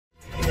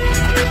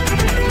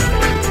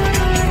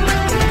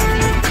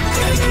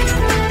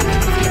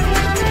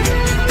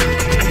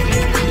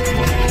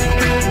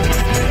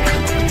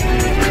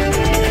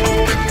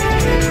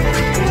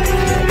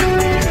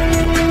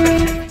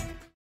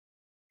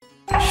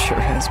Sure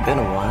has been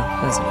a while,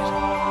 hasn't it?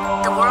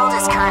 The world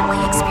is currently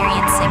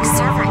experiencing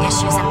server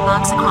issues and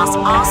bugs across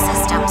all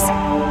systems.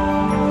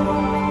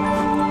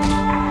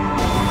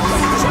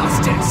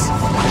 Justice!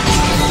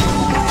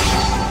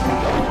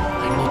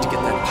 I need to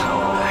get that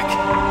power back.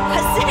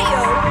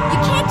 Haseo, you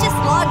can't just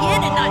log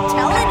in and not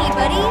tell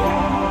anybody.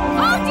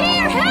 Oh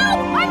dear, help!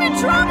 I'm in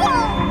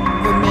trouble!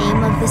 The name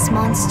of this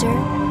monster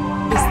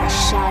is the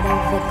Shadow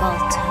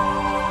Vigalta.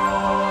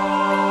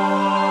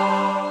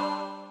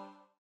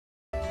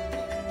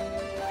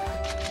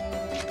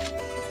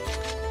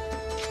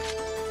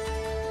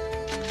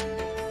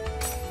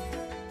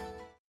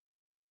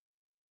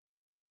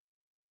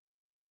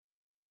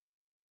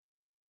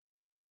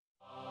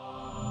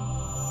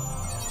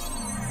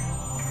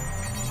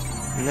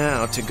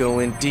 Now to go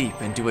in deep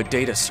and do a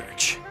data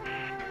search.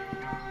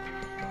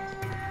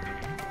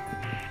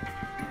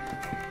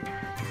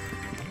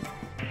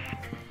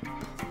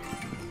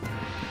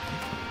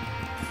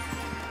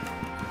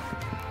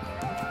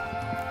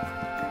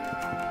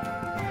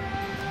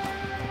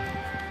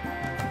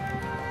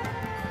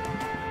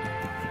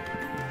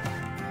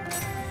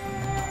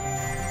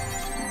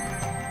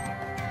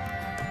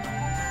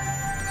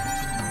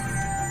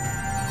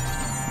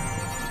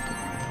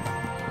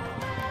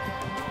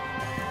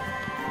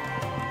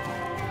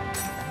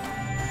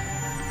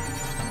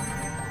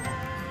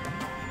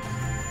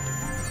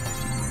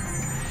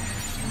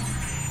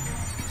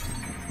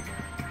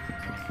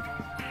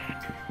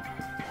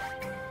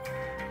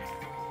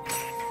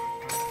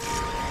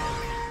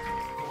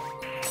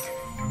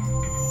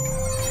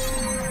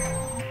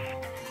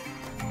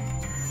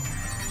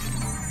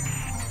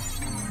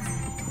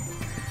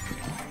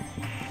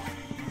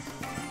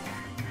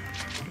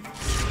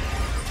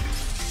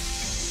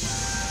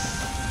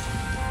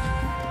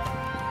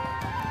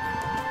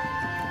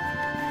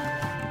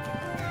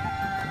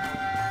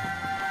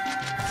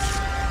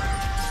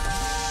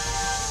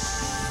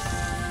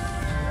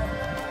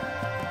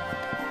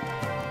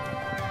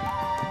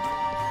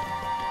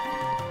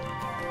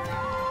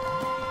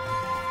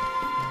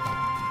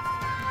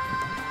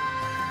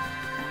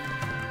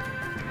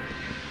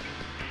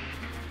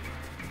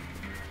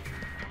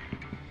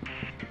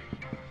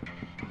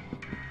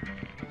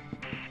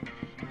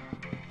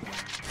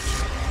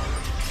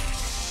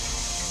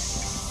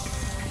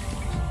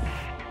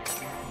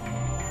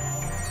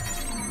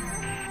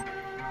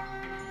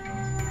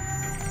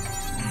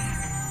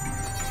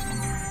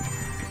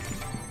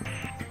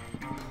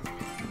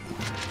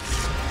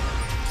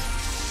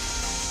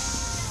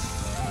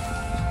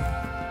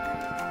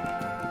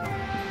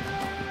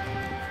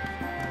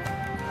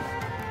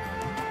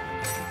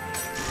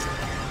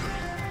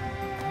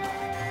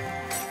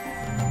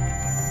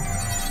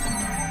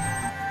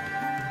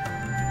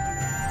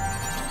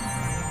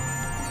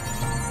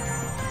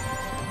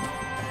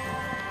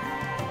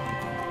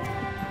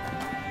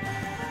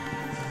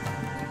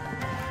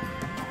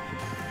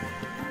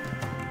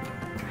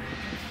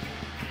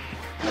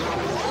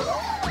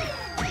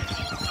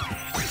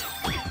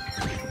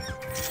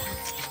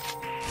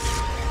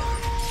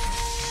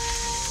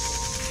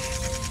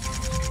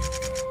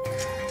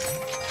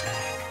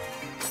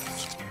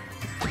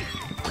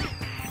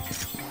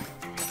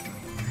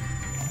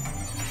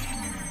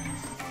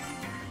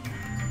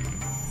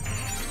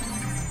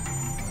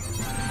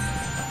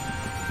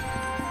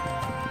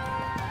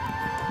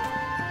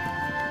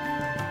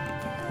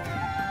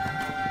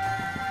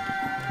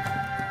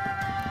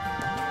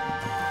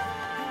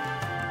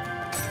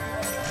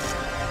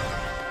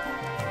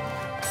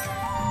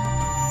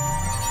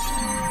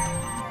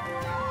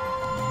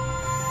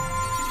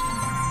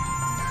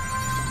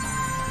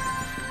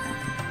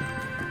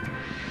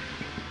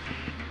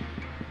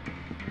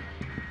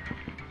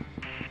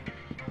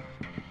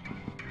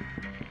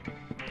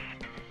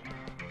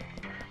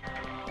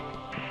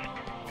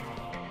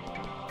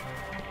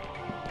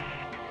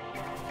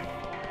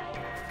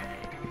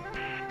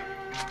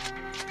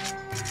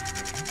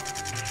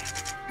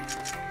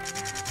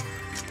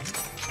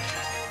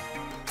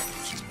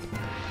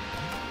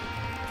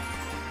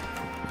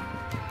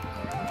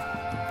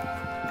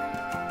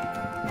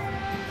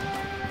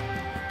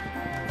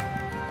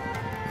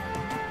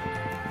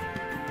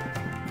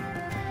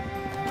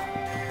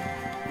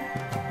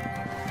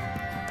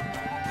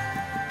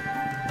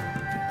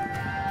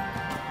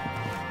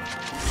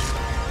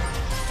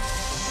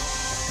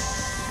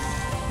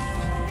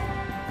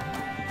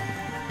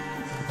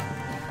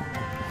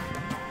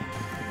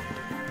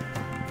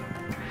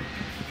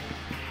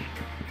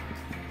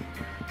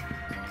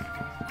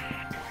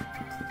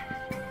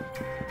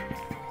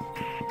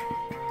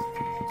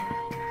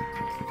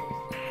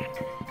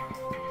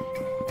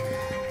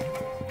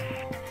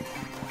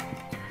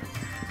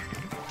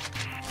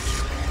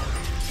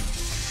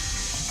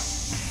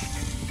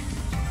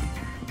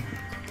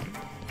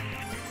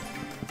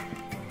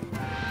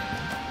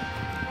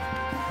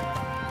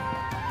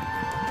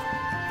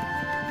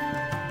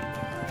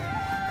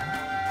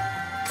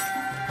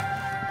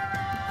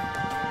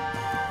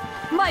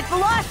 My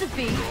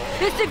philosophy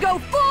is to go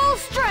full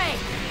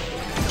strength!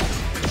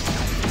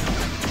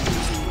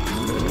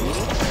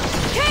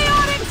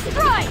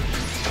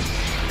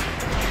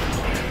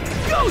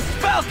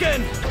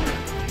 Falcon!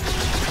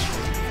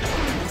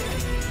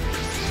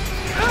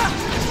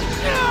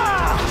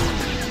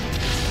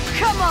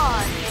 Come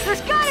on!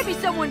 There's gotta be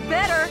someone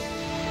better!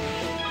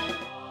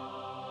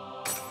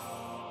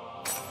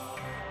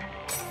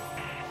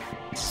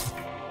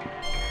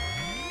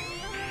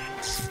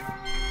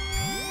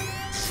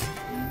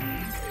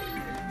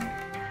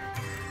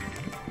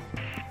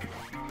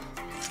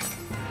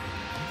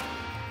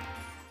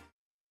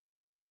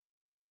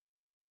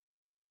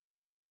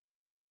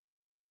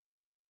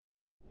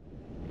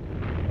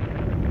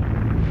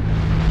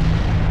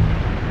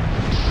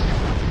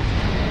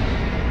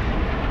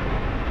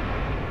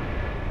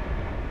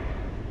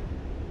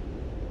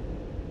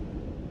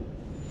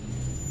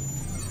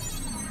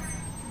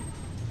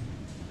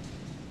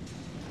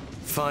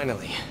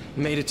 Finally,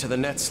 made it to the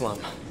net slum.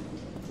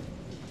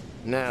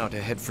 Now to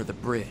head for the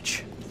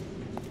bridge.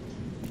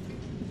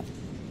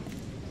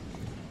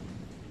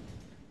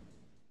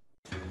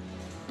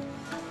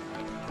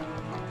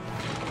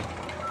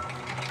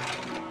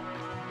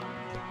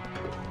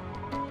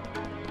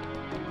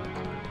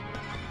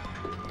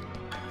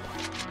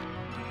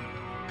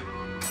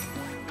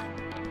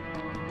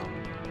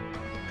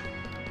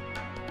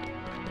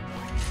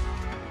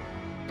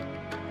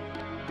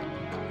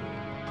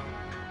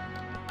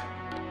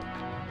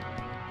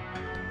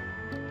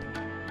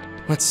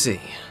 Let's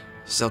see.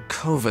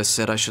 Zelkova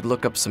said I should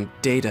look up some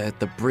data at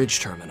the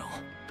bridge terminal.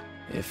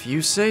 If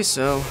you say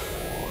so.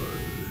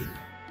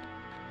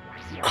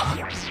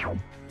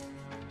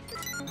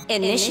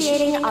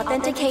 Initiating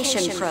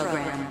authentication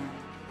program.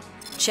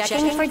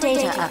 Checking for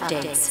data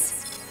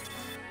updates.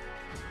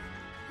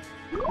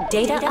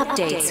 Data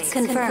updates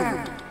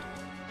confirmed.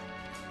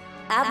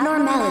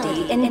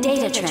 Abnormality in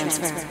data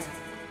transfer.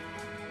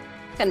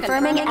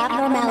 Confirming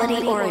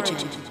abnormality origin.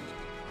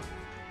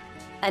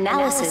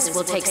 Analysis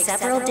will take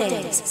several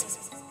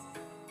days.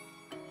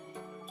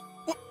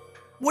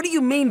 What do you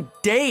mean,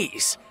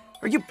 days?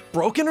 Are you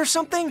broken or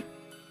something?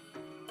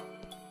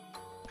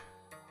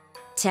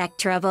 Tech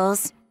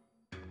troubles?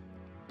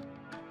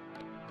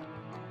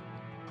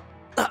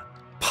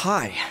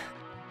 Pi.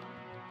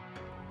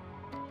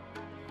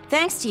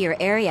 Thanks to your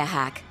area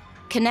hack,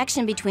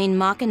 connection between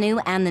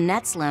Makanu and the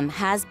Netslum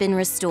has been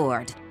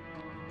restored.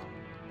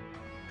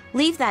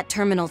 Leave that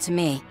terminal to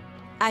me.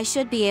 I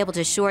should be able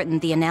to shorten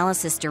the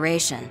analysis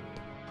duration.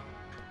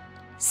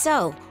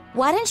 So,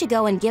 why don't you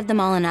go and give them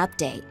all an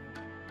update?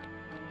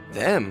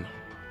 Them?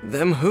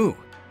 Them who?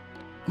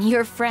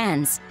 Your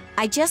friends.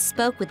 I just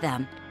spoke with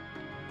them.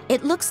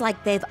 It looks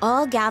like they've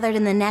all gathered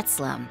in the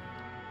Netslum.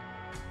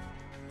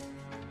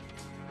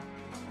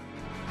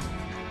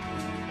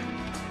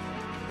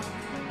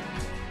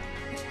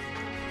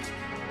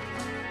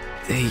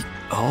 They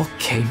all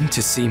came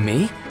to see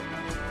me?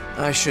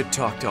 I should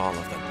talk to all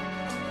of them.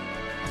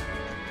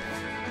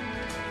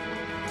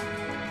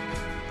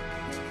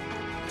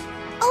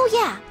 Oh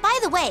yeah, by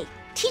the way,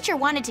 Teacher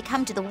wanted to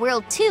come to the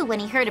world too when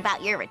he heard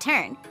about your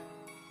return.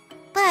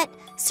 But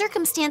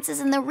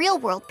circumstances in the real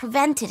world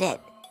prevented it.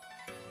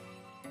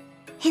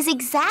 His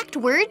exact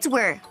words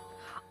were,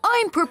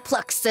 I'm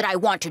perplexed that I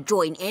want to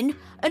join in,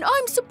 and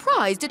I'm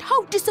surprised at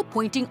how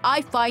disappointing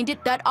I find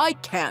it that I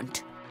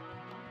can't.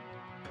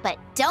 but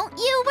don't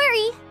you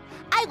worry.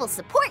 I will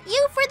support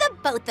you for the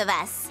both of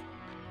us.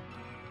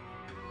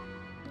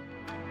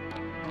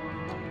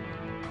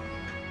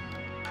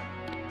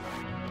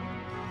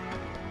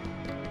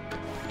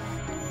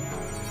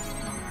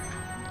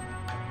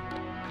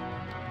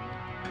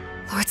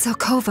 Lord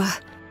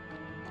Zelkova.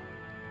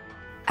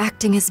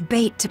 Acting as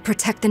bait to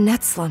protect the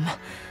Netslum.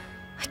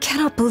 I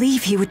cannot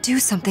believe he would do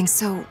something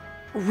so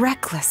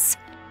reckless.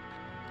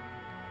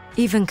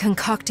 Even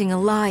concocting a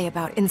lie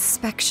about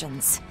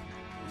inspections.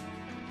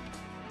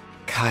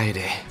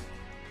 Kaede.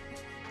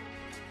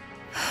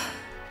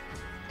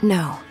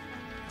 No,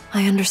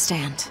 I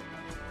understand.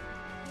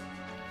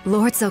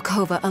 Lord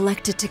Zelkova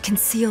elected to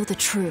conceal the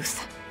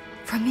truth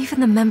from even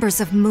the members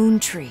of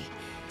Moontree,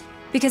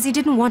 because he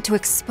didn't want to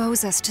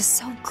expose us to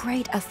so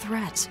great a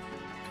threat.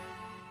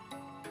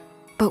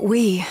 But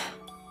we're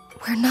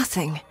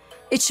nothing.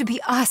 It should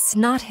be us,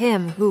 not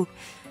him, who...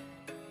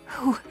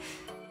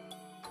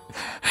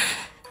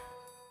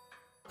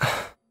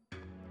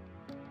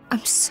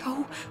 I'm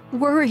so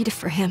worried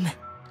for him.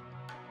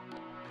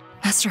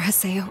 Master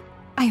Haseo,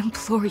 I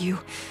implore you,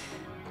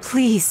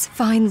 please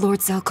find Lord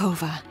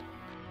Zelkova.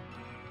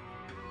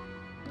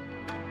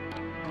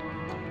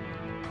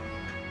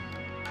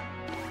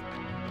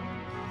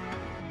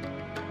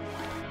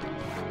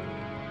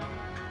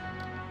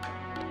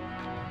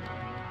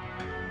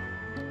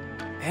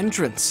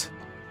 Entrance.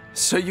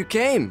 So you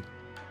came?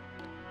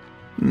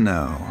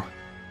 No.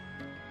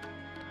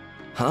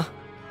 Huh?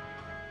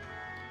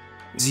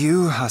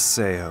 You,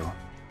 Haseo.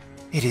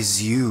 It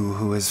is you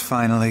who has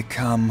finally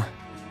come.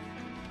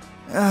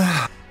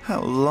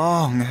 How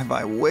long have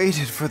I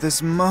waited for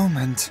this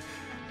moment?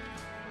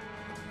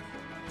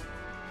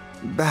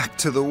 Back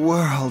to the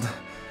world.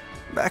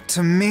 Back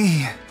to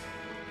me.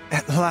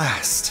 At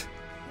last.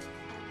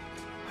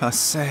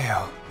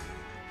 Haseo,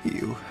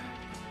 you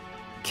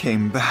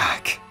came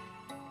back.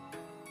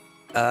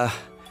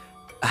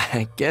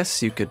 I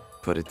guess you could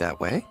put it that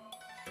way.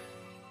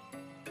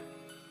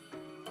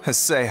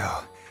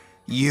 Haseo,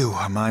 you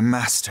are my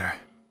master.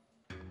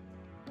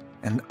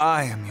 And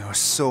I am your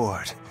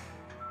sword.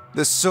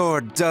 The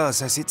sword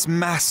does as its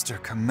master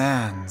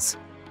commands.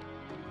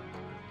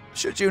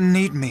 Should you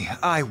need me,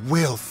 I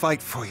will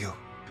fight for you.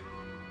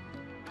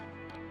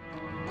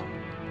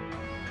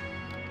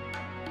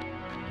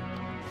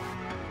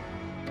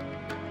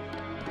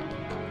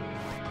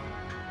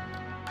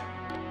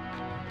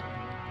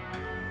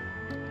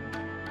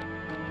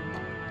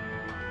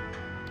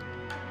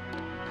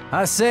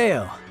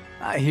 Haseo,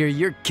 I hear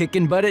you're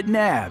kicking butt at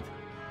NAB.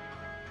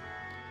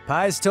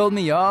 Pai's told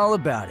me all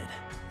about it.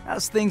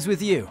 How's things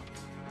with you?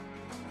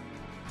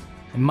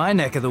 In my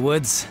neck of the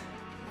woods,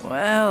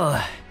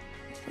 well,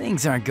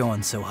 things aren't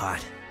going so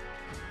hot.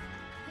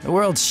 The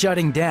world's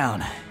shutting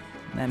down,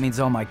 and that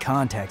means all my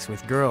contacts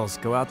with girls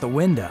go out the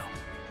window.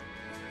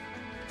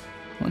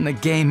 When the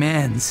game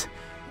ends,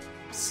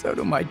 so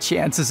do my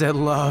chances at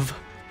love.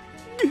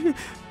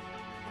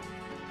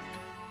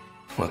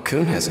 Well,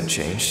 Kun hasn't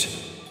changed.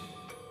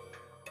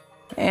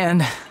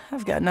 And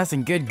I've got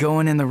nothing good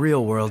going in the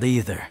real world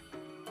either.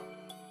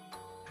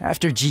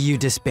 After GU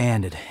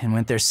disbanded and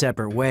went their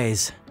separate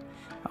ways,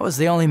 I was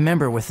the only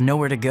member with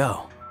nowhere to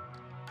go.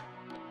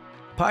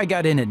 Pai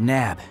got in at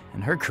NAB,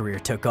 and her career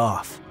took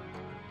off.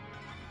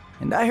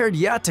 And I heard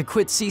Yatta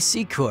quit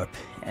CC Corp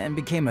and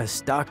became a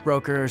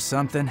stockbroker or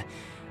something.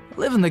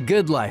 Living the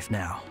good life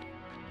now.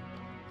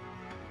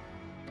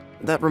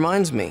 That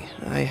reminds me,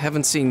 I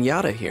haven't seen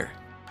Yatta here.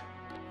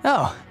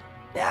 Oh,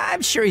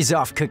 I'm sure he's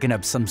off cooking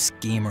up some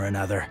scheme or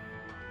another.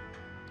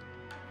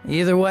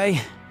 Either way,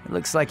 it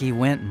looks like he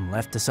went and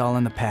left us all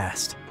in the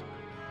past.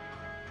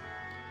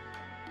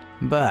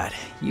 But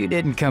you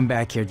didn't come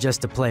back here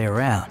just to play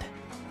around,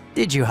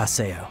 did you,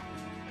 Haseo?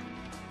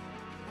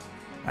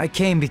 I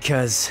came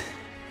because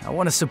I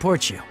want to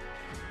support you,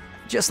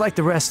 just like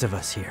the rest of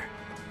us here.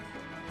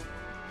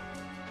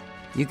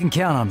 You can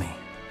count on me,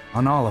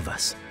 on all of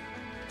us.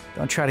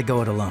 Don't try to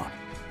go it alone.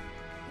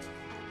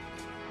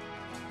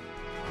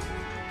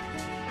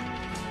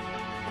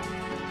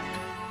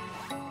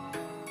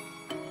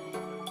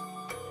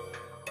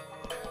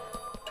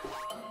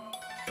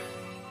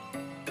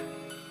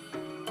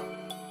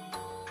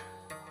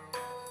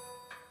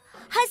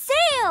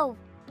 Haseo!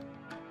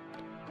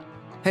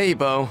 Hey,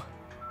 Bo.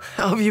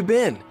 How have you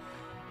been?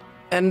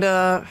 And,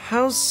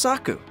 how's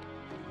Saku?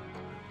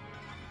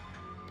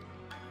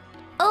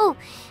 Oh,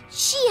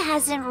 she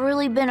hasn't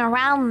really been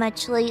around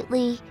much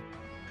lately.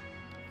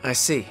 I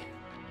see.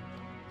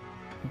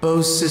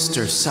 Bo's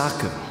sister,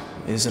 Saku,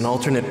 is an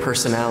alternate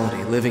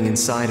personality living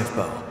inside of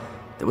Bo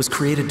that was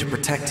created to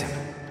protect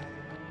him.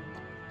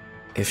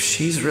 If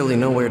she's really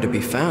nowhere to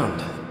be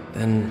found,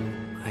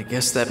 then I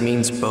guess that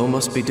means Bo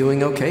must be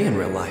doing okay in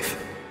real life.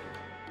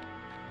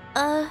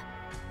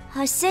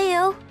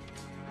 Haseo,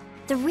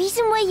 the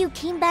reason why you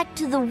came back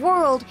to the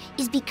world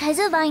is because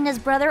of Aina's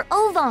brother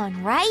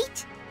Ovan,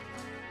 right?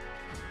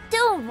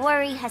 Don't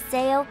worry,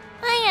 Haseo.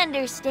 I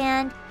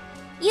understand.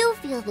 You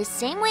feel the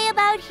same way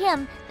about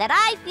him that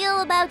I feel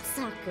about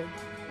Saku.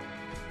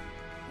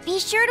 Be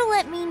sure to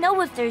let me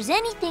know if there's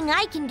anything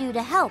I can do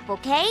to help,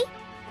 okay?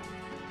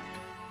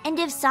 And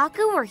if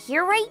Saku were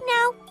here right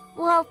now,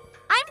 well,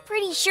 I'm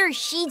pretty sure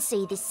she'd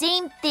say the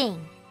same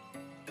thing.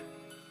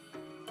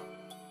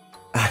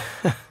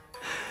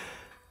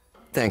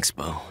 Thanks,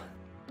 Bo.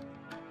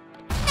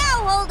 Now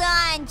hold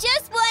on,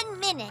 just 1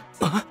 minute.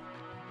 Yeah,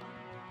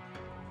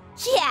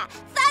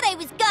 thought I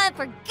was gone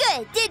for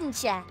good,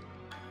 didn't ya?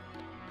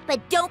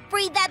 But don't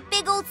breathe that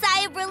big old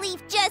sigh of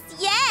relief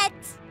just yet.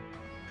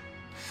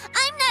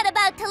 I'm not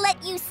about to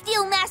let you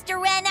steal Master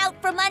Ren out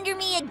from under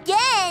me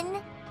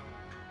again.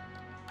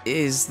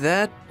 Is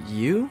that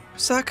you,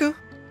 Saku?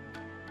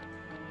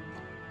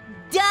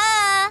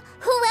 Duh!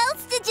 Who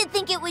else did you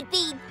think it would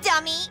be,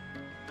 dummy?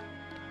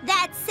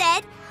 That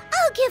said,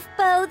 I'll give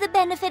Bo the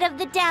benefit of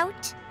the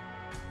doubt.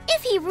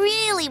 If he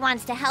really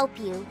wants to help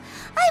you,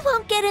 I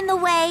won't get in the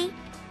way.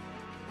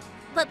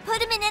 But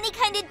put him in any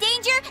kind of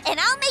danger, and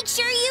I'll make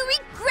sure you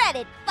regret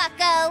it,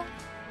 bucko.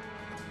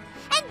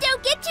 And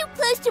don't get too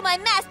close to my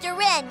Master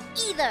Ren,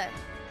 either.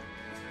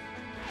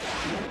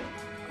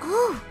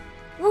 Oh,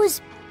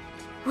 was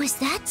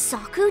that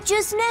Saku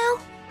just now?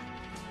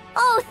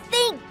 Oh,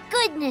 thank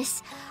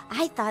goodness.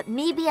 I thought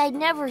maybe I'd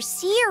never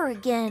see her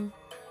again.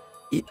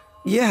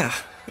 Yeah,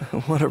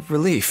 what a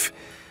relief.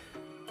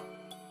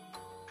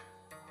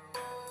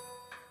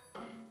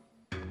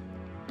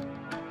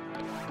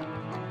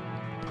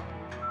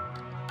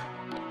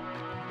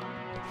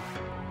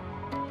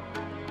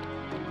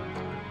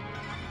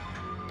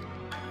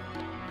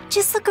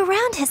 Just look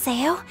around,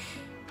 Haseo.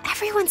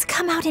 Everyone's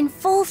come out in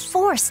full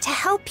force to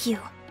help you.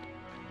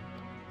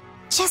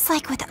 Just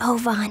like with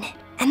Ovan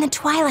and the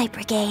Twilight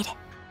Brigade.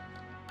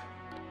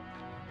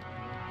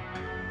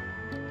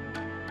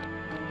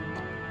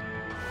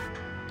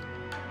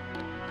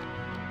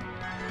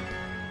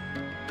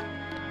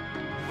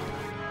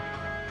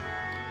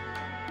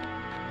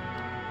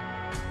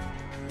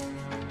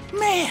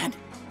 Man,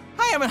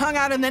 I haven't hung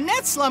out in the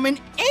net slum in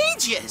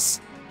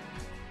ages!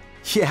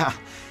 Yeah,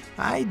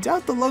 I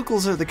doubt the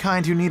locals are the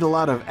kind who need a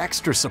lot of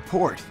extra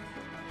support.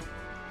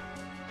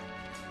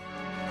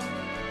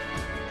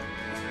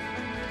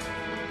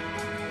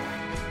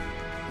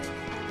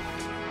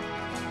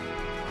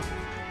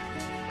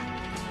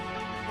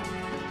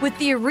 With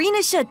the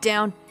arena shut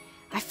down,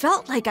 I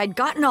felt like I'd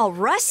gotten all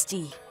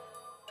rusty.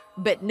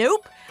 But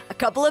nope, a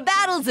couple of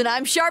battles and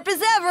I'm sharp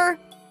as ever.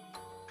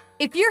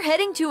 If you're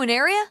heading to an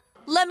area,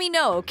 let me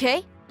know,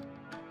 okay?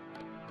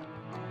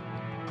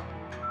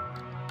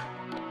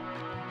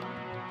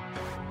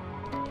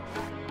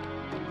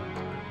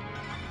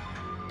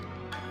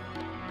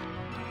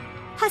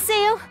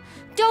 Haseo,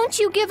 don't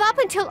you give up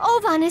until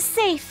Ovan is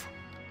safe.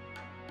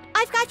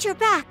 I've got your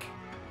back.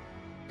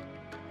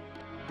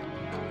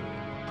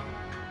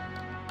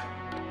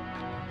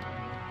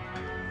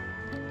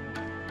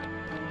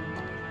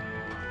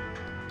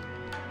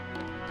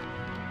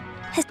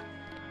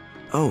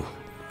 Oh,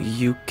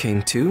 you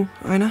came too,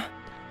 Aina?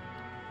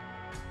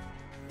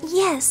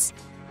 Yes.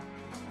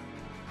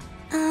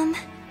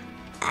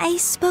 I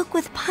spoke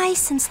with Pai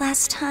since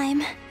last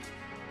time.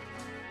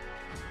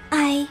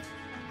 I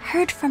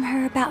heard from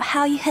her about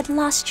how you had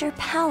lost your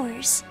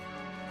powers.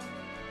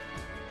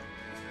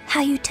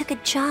 How you took a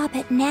job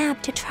at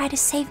NAB to try to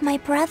save my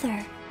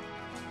brother.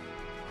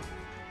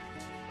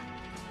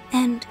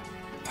 And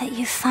that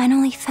you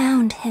finally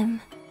found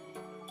him.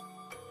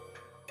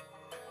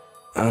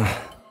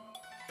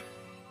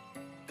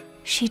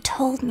 She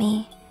told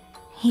me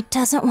he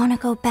doesn't want to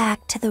go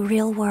back to the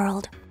real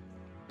world.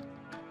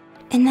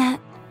 And that,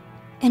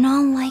 in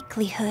all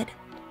likelihood,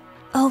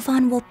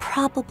 Ovan will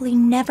probably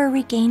never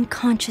regain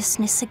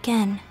consciousness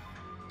again.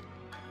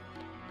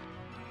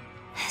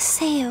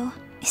 Haseo,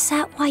 is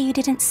that why you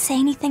didn't say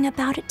anything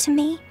about it to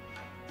me?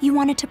 You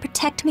wanted to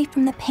protect me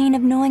from the pain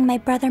of knowing my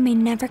brother may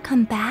never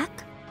come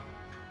back?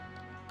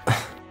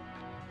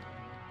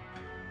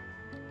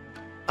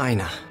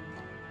 Aina,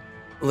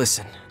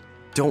 listen,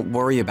 don't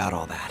worry about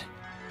all that.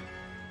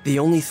 The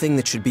only thing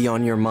that should be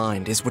on your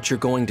mind is what you're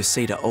going to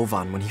say to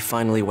Ovan when he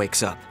finally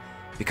wakes up,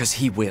 because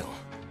he will.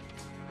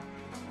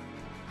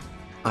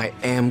 I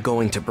am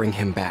going to bring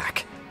him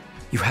back.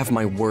 You have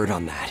my word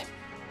on that,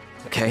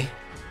 okay?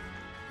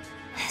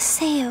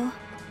 Haseo,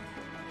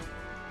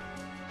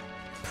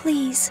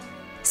 please,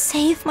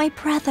 save my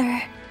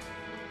brother.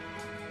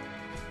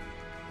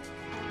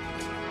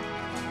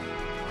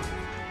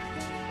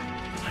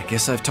 I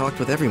guess I've talked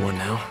with everyone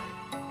now.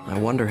 I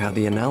wonder how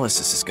the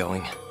analysis is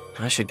going.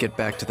 I should get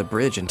back to the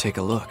bridge and take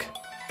a look.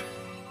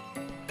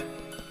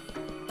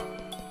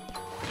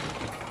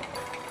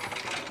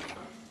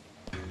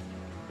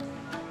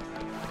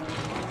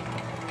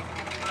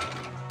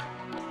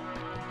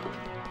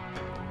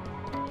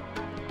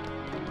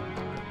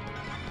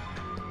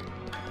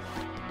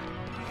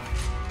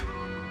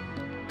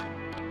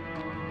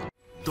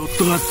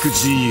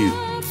 GU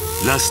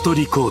ラスト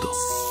リコード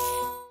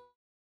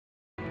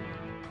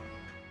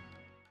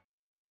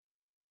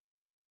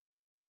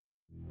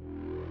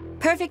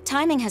Perfect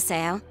timing,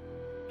 Haseo.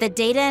 The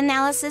data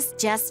analysis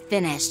just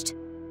finished.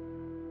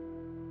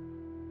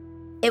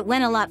 It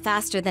went a lot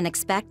faster than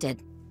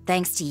expected,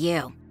 thanks to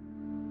you.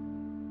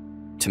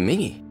 To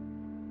me?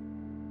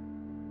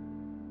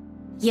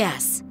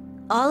 Yes.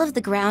 All of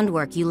the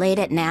groundwork you laid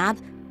at NAB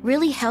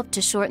really helped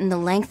to shorten the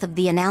length of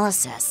the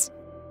analysis.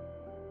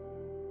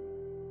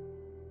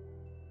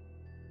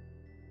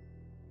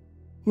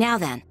 Now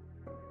then,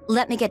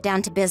 let me get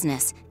down to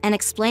business and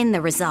explain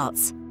the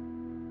results.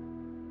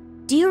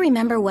 Do you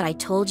remember what I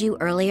told you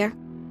earlier?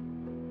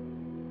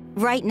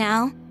 Right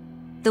now,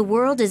 the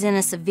world is in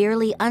a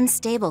severely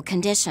unstable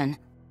condition.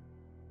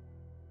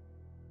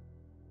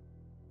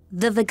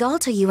 The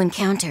Vigalta you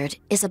encountered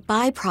is a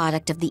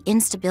byproduct of the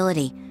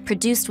instability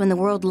produced when the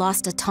world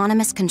lost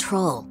autonomous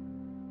control.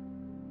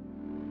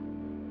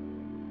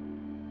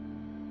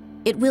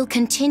 It will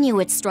continue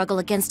its struggle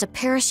against a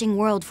perishing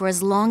world for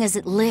as long as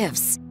it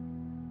lives.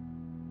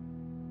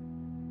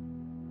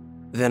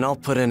 Then I'll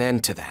put an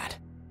end to that.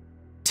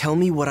 Tell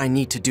me what I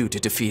need to do to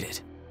defeat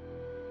it.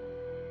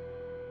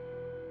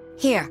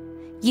 Here,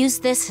 use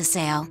this,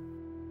 Haseo.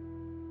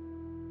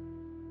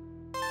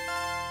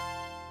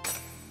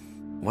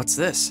 What's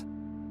this?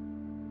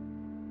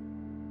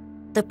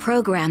 The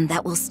program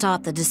that will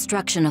stop the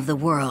destruction of the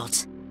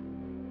world.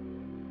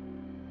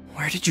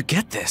 Where did you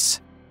get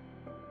this?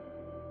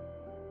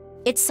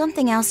 It's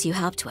something else you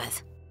helped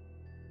with.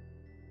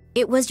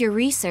 It was your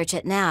research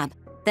at NAB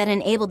that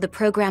enabled the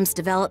program's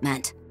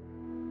development.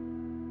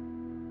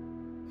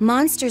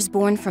 Monsters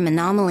born from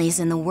anomalies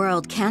in the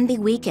world can be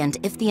weakened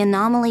if the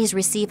anomalies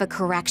receive a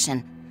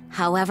correction,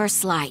 however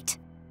slight.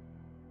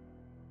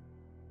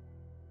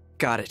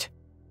 Got it.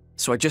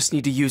 So I just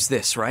need to use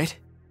this, right?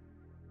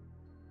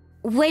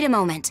 Wait a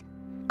moment.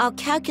 I'll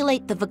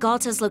calculate the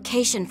Vigalta's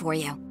location for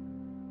you.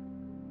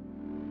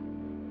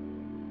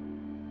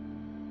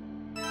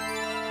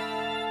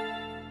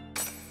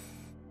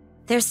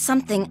 There's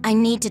something I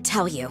need to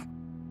tell you.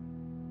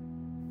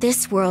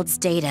 This world's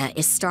data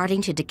is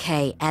starting to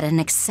decay at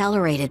an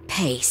accelerated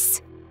pace.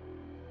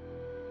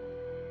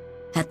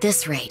 At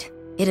this rate,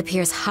 it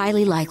appears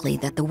highly likely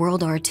that the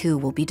World R2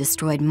 will be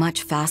destroyed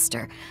much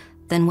faster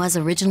than was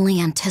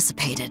originally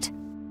anticipated.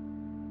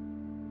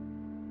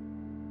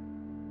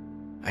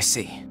 I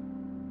see.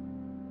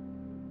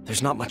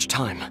 There's not much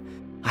time.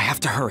 I have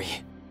to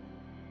hurry.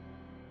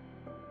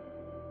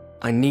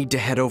 I need to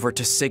head over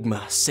to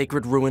Sigma,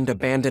 Sacred Ruined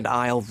Abandoned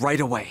Isle right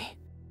away.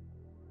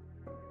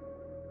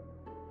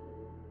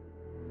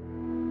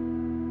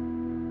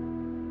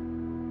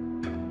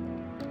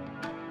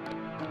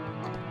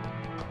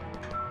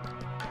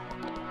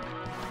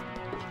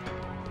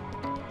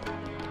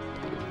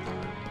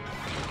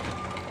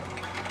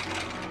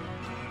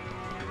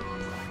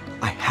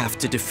 I have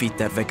to defeat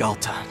that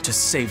Vegalta to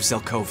save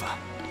Zelkova.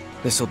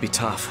 This'll be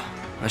tough.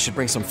 I should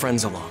bring some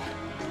friends along.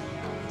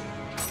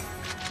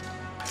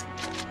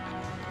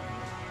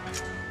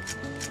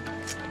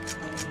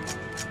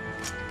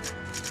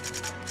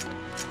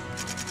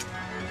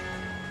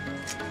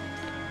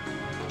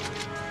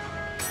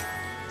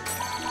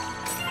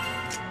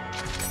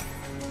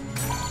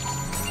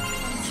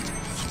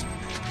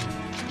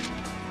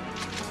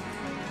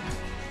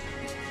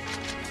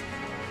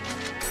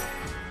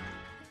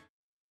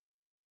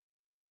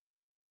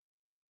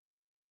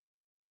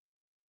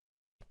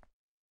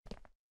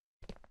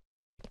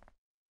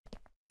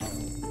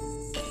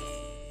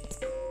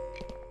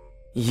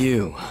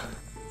 You.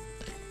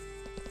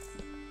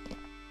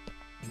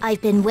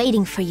 I've been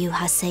waiting for you,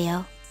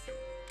 Haseo.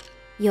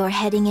 You're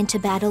heading into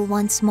battle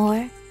once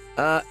more?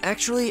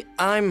 Actually,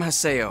 I'm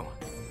Haseo.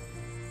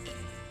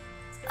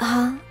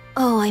 Huh?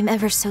 Oh, I'm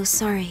ever so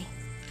sorry.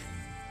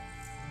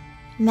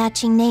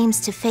 Matching names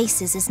to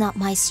faces is not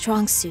my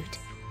strong suit.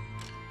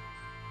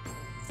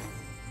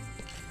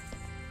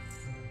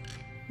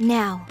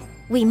 Now,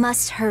 we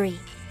must hurry.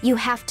 You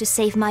have to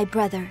save my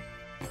brother.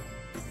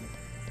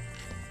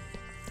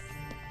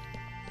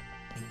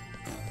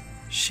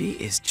 She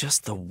is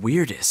just the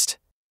weirdest.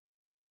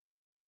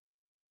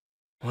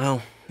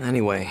 Well,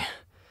 anyway,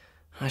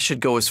 I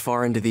should go as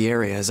far into the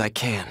area as I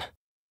can.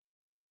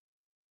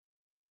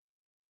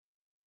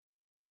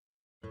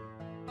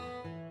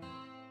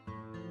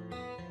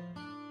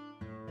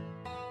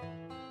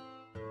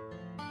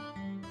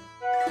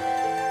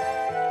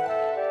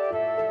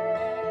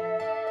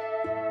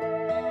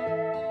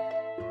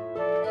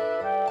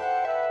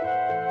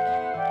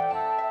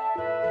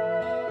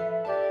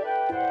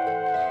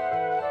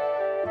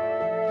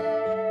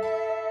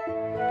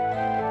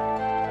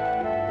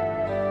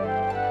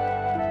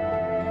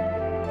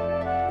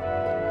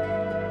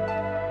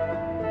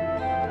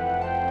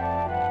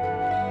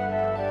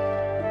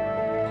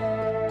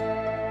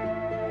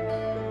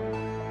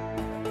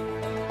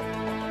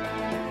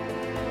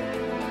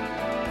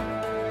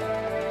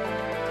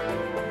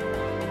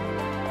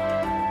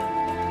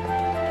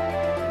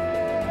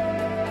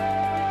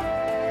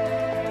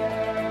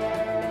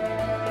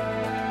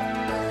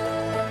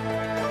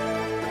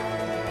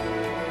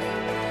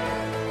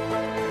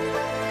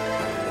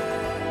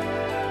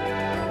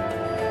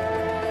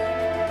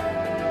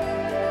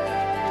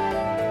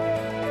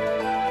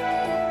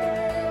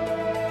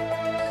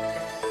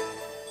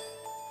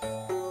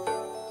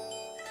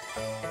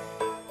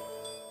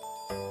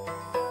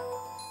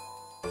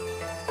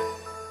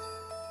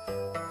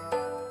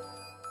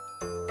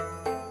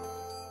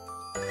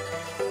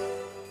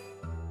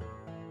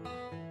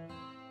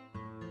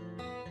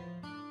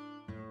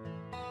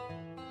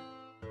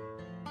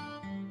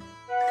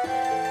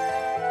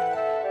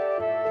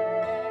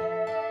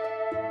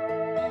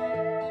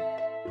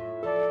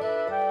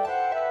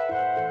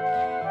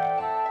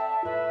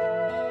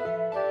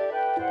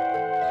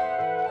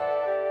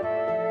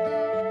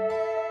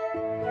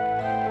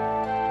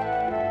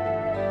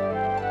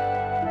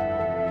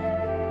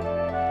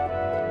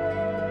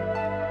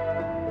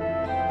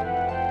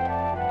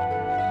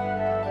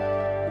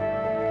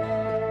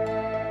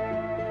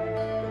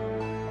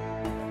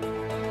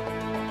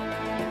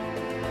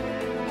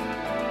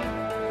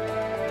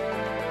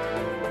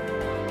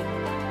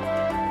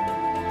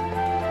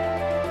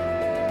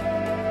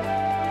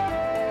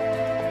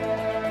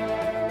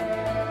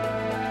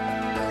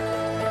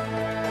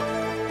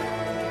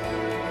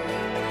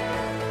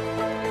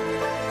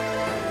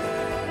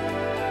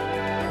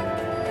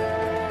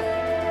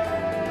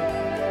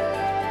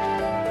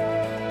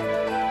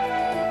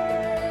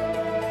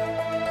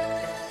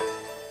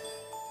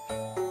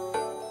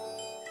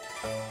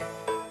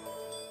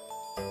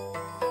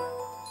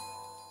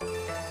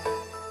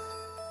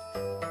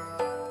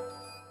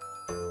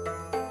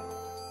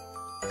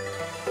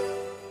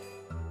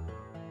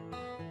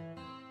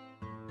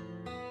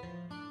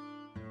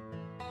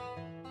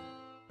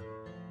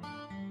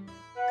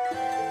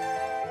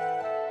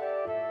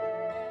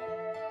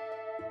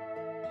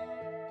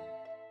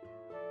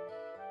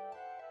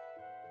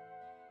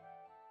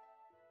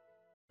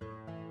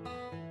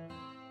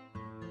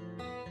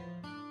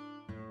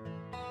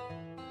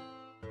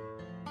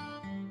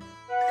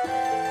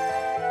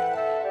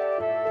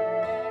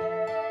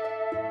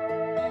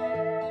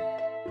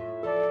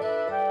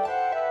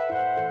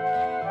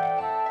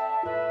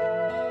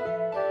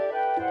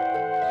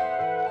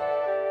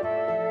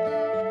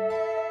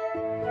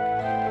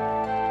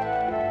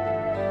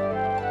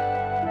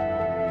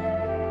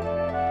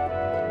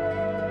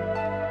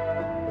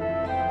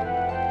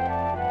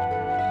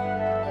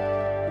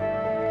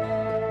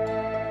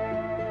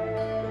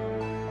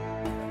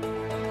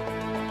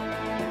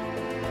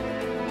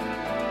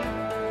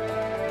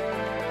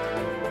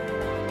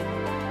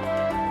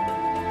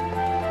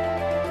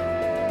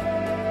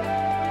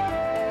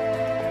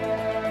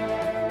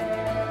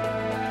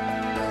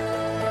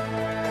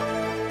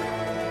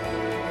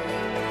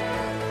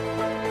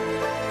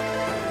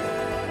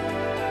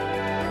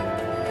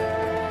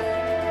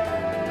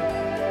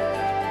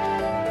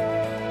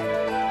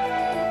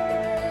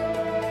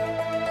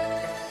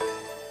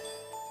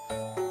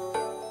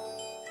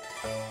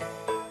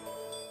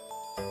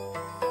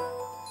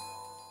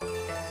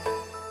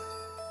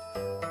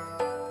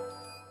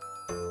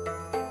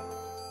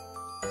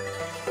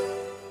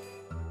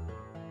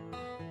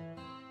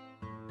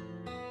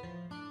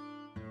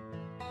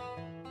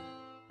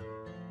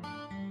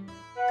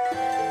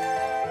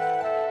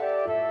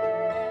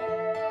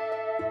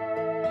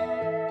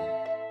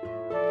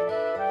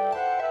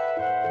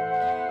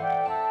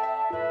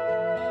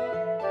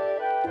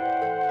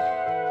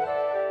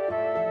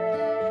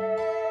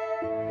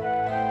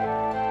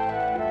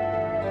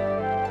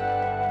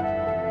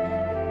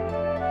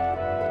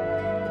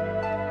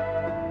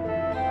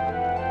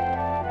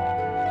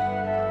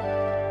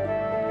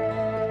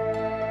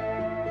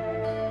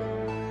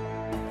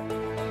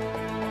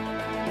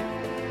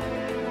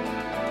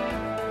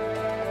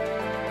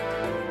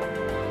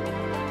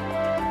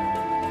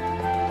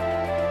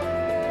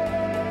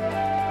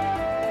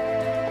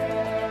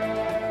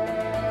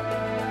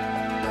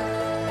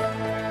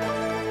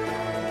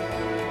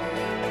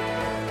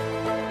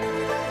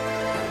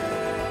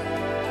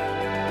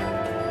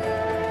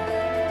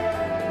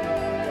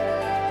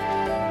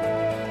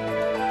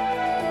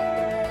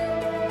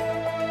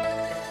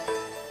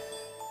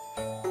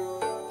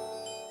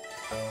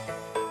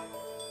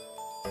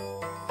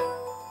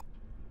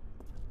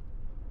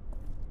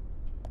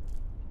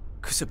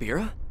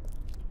 Kusabira?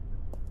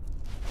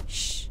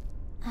 Shh.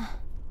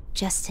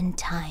 Just in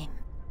time.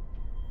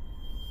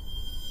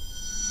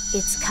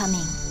 It's coming.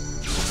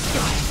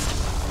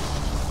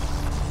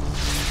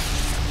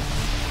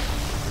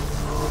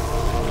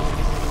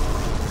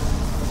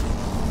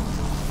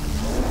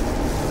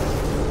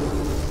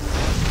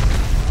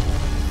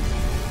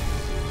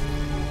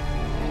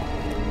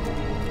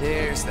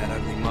 There's that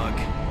ugly mug.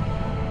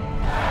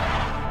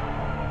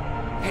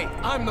 Hey,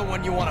 I'm the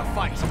one you want to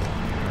fight.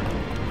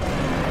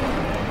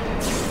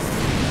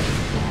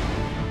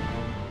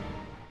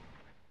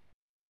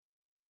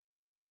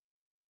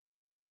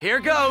 Here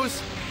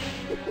goes!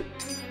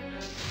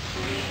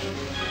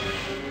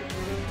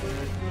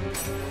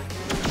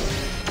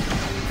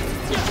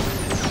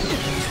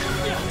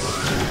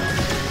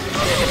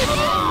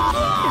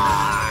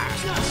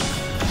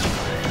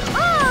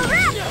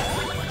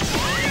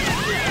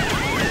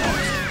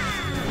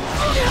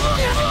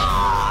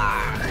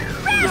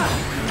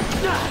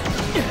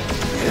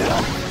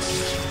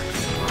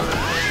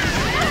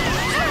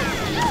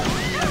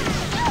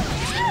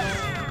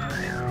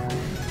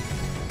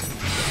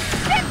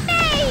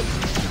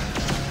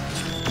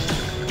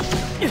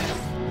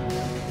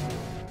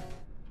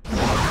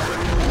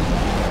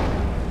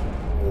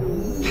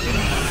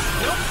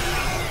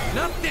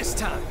 This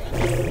time.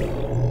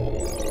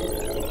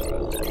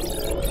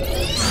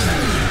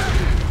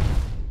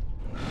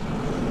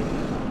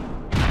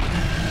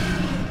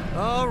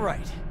 All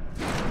right.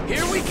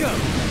 Here we go.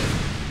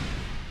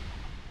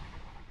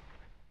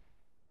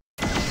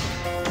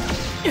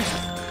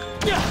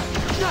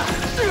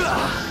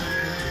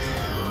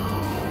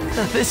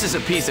 This is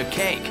a piece of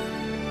cake.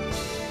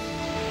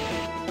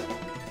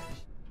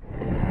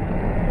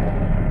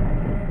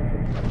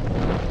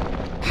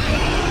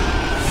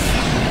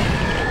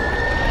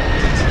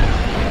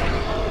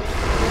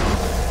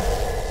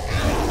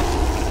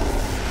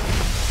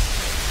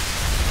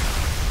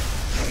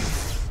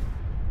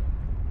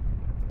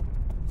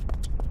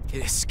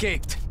 It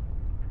escaped.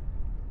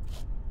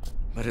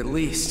 But at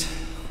least,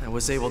 I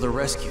was able to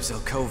rescue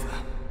Zelkova.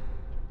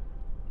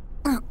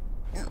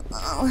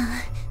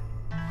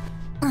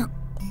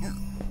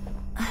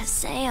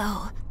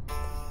 Haseo.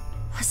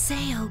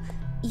 Haseo,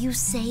 you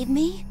saved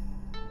me?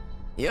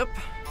 Yep.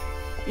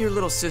 Your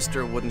little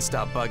sister wouldn't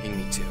stop bugging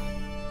me too.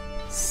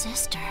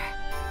 Sister?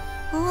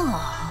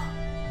 Oh.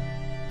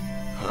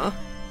 Huh?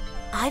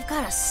 I've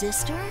got a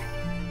sister?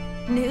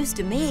 News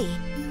to me.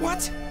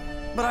 What?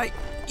 But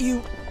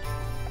you...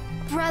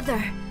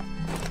 Brother,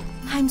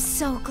 I'm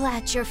so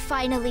glad you're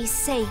finally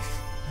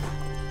safe.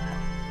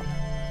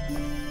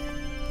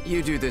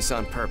 You do this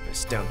on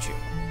purpose, don't you?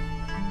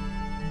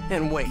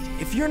 And wait,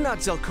 if you're not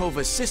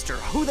Zelkova's sister,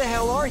 who the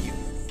hell are you?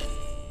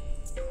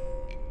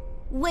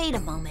 Wait a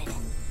moment.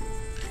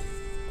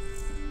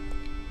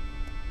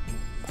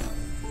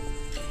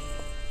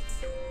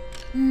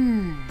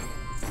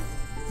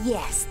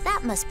 Yes,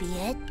 that must be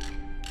it.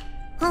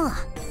 Huh.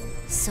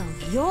 So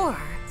you're...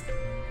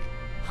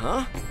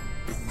 Huh?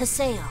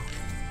 Haseo.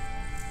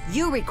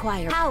 You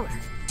require power,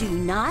 do you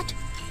not?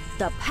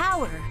 The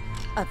power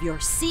of your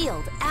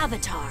sealed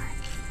avatar.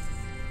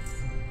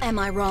 Am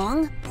I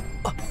wrong?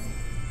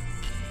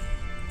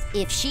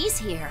 If she's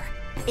here,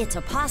 it's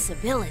a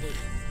possibility.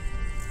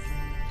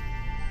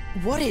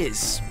 What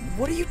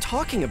are you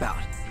talking about?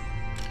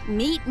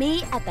 Meet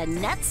me at the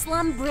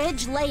Netslum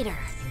Bridge later.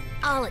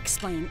 I'll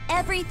explain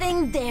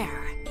everything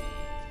there.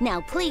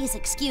 Now please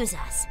excuse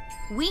us.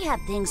 We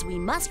have things we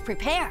must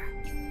prepare.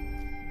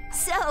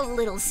 So,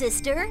 little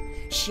sister,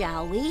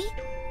 shall we?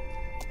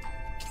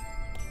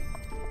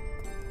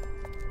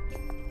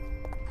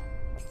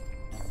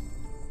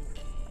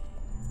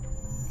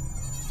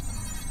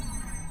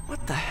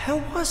 What the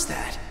hell was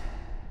that?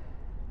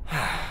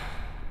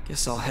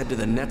 Guess I'll head to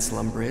the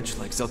Netslum Bridge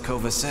like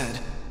Zelkova said.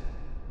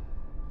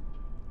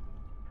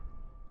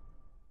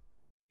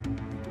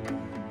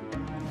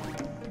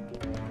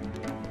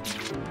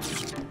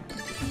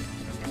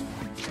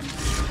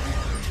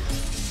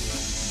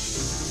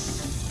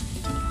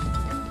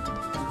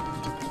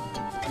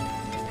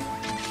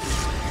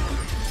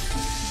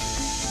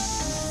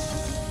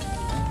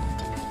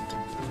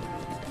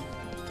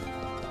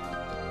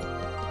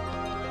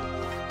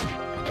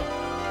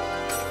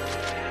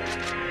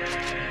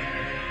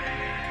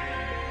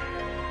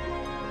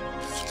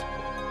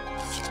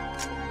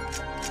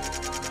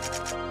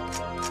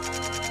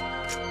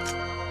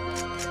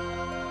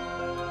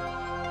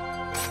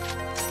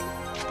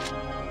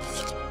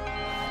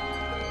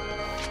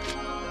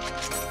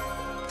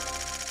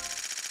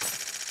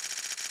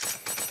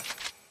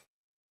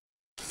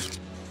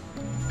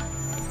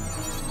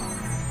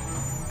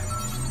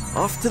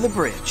 Off to the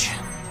bridge.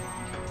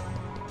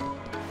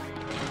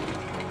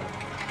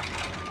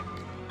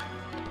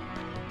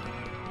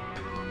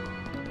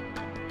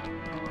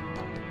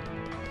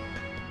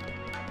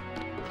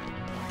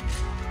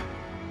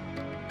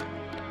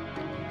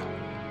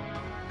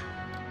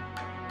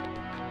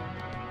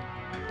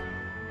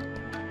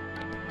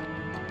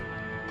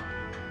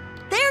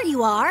 There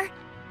you are!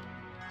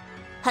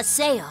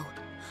 Haseo,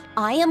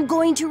 I am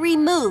going to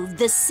remove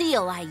the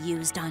seal I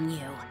used on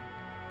you.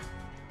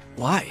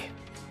 Why?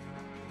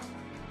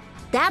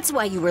 That's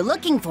why you were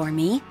looking for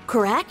me,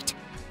 correct?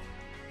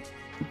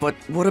 But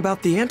what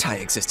about the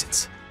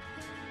anti-existence?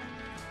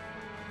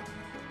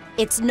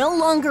 It's no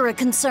longer a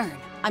concern.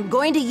 I'm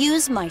going to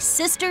use my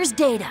sister's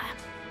data.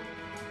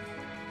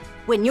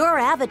 When your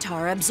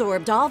avatar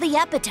absorbed all the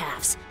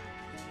epitaphs,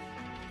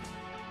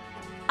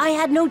 I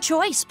had no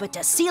choice but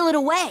to seal it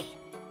away.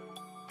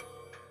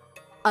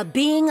 A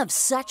being of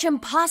such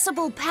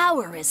impossible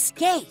power as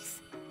Skaith.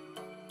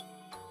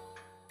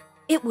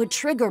 It would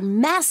trigger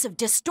massive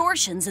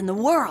distortions in the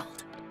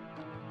world.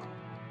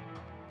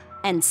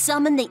 And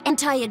summon the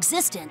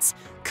anti-existence,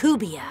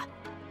 Kubia.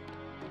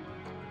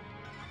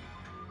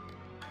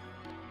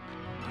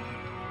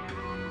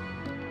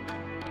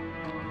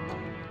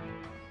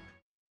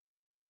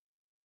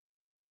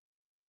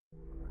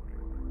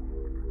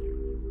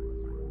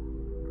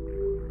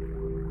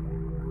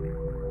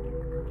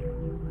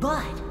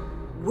 But,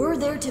 were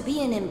there to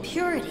be an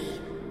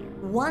impurity,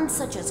 one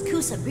such as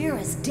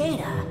Kusabira's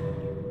data,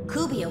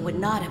 Kubia would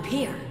not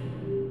appear.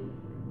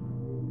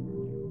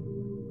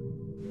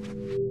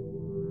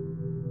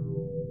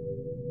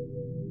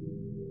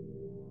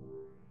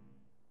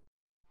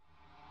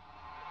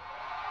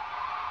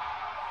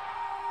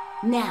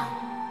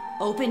 Now,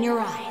 open your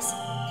eyes.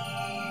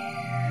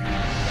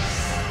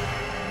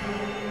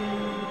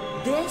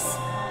 This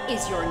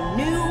is your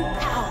new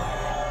power.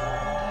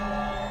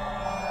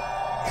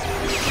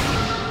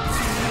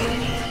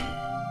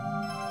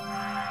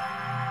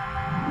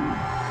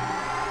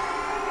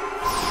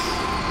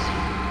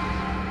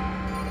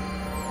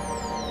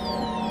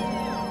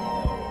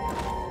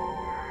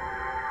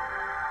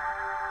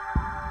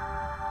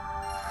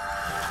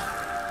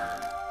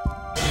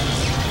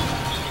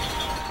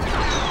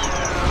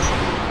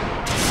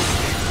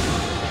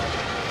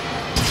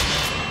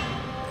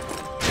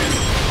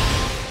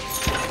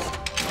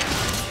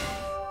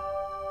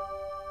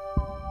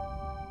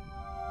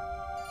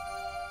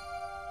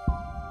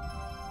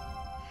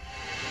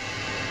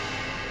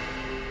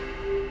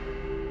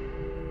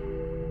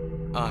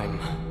 I'm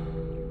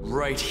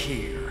right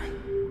here.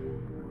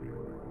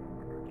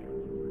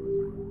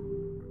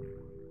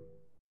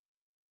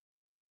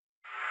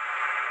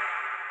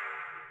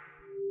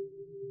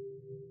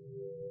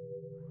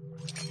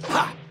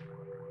 Ha!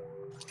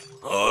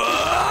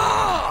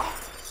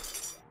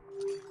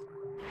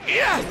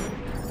 Yeah!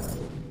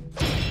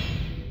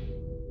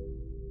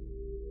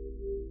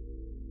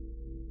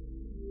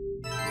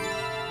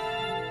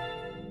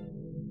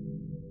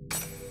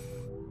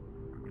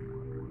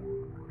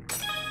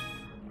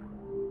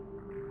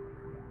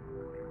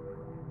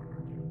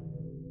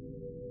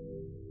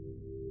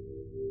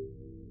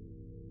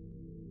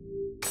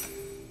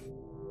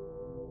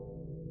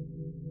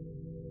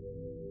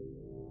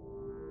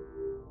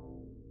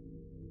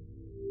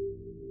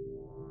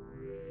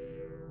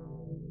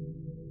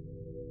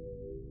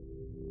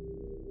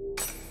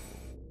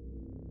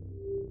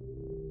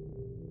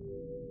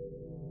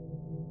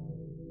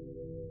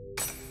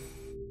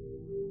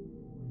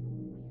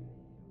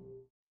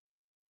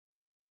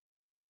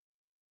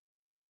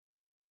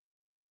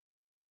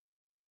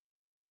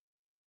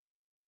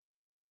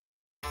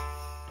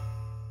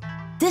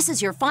 This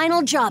is your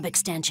final job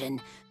extension,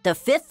 the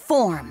 5th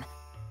form.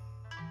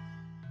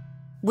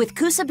 With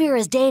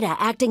Kusabira's data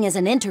acting as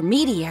an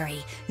intermediary,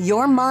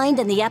 your mind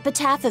and the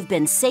epitaph have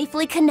been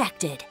safely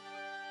connected.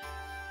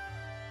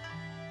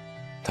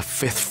 The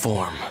 5th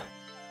form.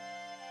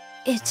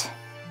 It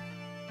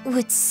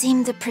would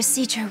seem the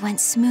procedure went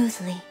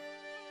smoothly.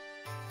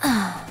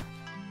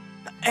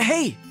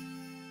 Hey!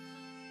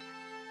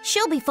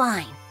 She'll be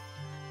fine.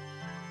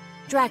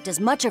 Extract as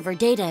much of her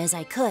data as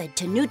I could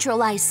to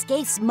neutralize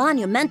Skaith's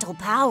monumental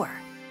power.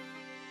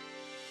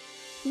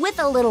 With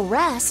a little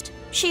rest,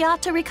 she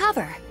ought to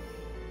recover.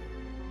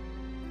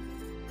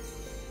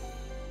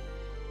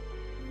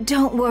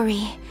 Don't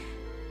worry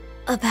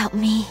about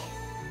me.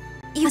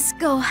 You must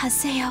go,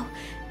 Haseo.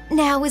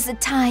 Now is the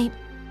time.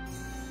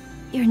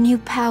 Your new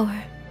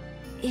power,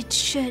 it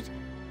should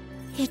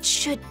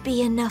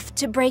be enough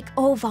to break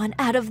Ovan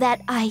out of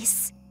that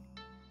ice.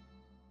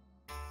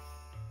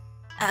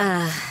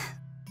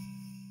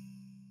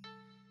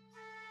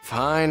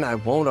 Fine, I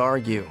won't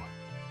argue.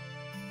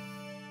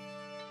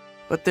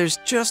 But there's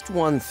just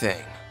one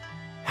thing.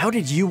 How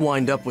did you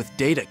wind up with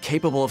data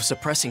capable of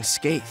suppressing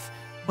Skaith?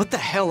 What the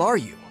hell are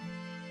you?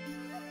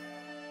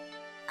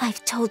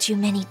 I've told you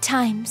many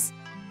times.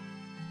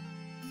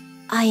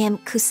 I am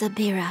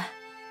Kusabira.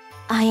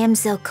 I am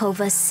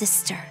Zelkova's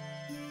sister.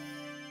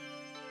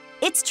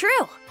 It's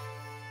true.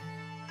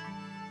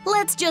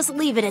 Let's just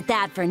leave it at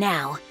that for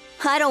now.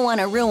 I don't want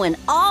to ruin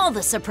all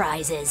the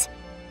surprises.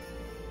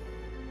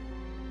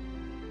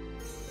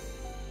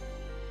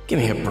 Give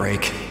me a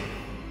break.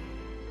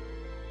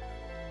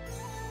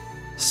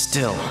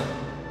 Still,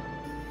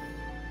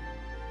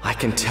 I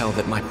can tell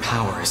that my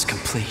power is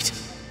complete.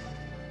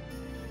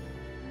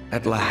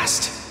 At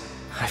last,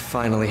 I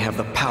finally have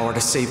the power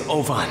to save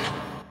Ovan.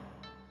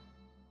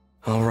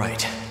 All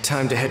right,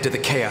 time to head to the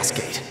Chaos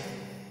Gate.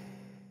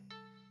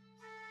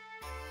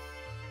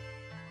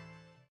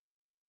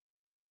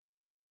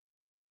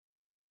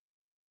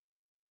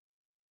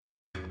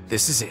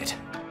 This is it.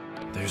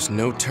 There's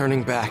no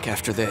turning back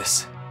after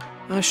this.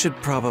 I should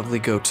probably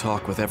go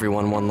talk with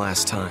everyone one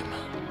last time,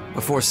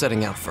 before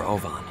setting out for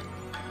Ovan.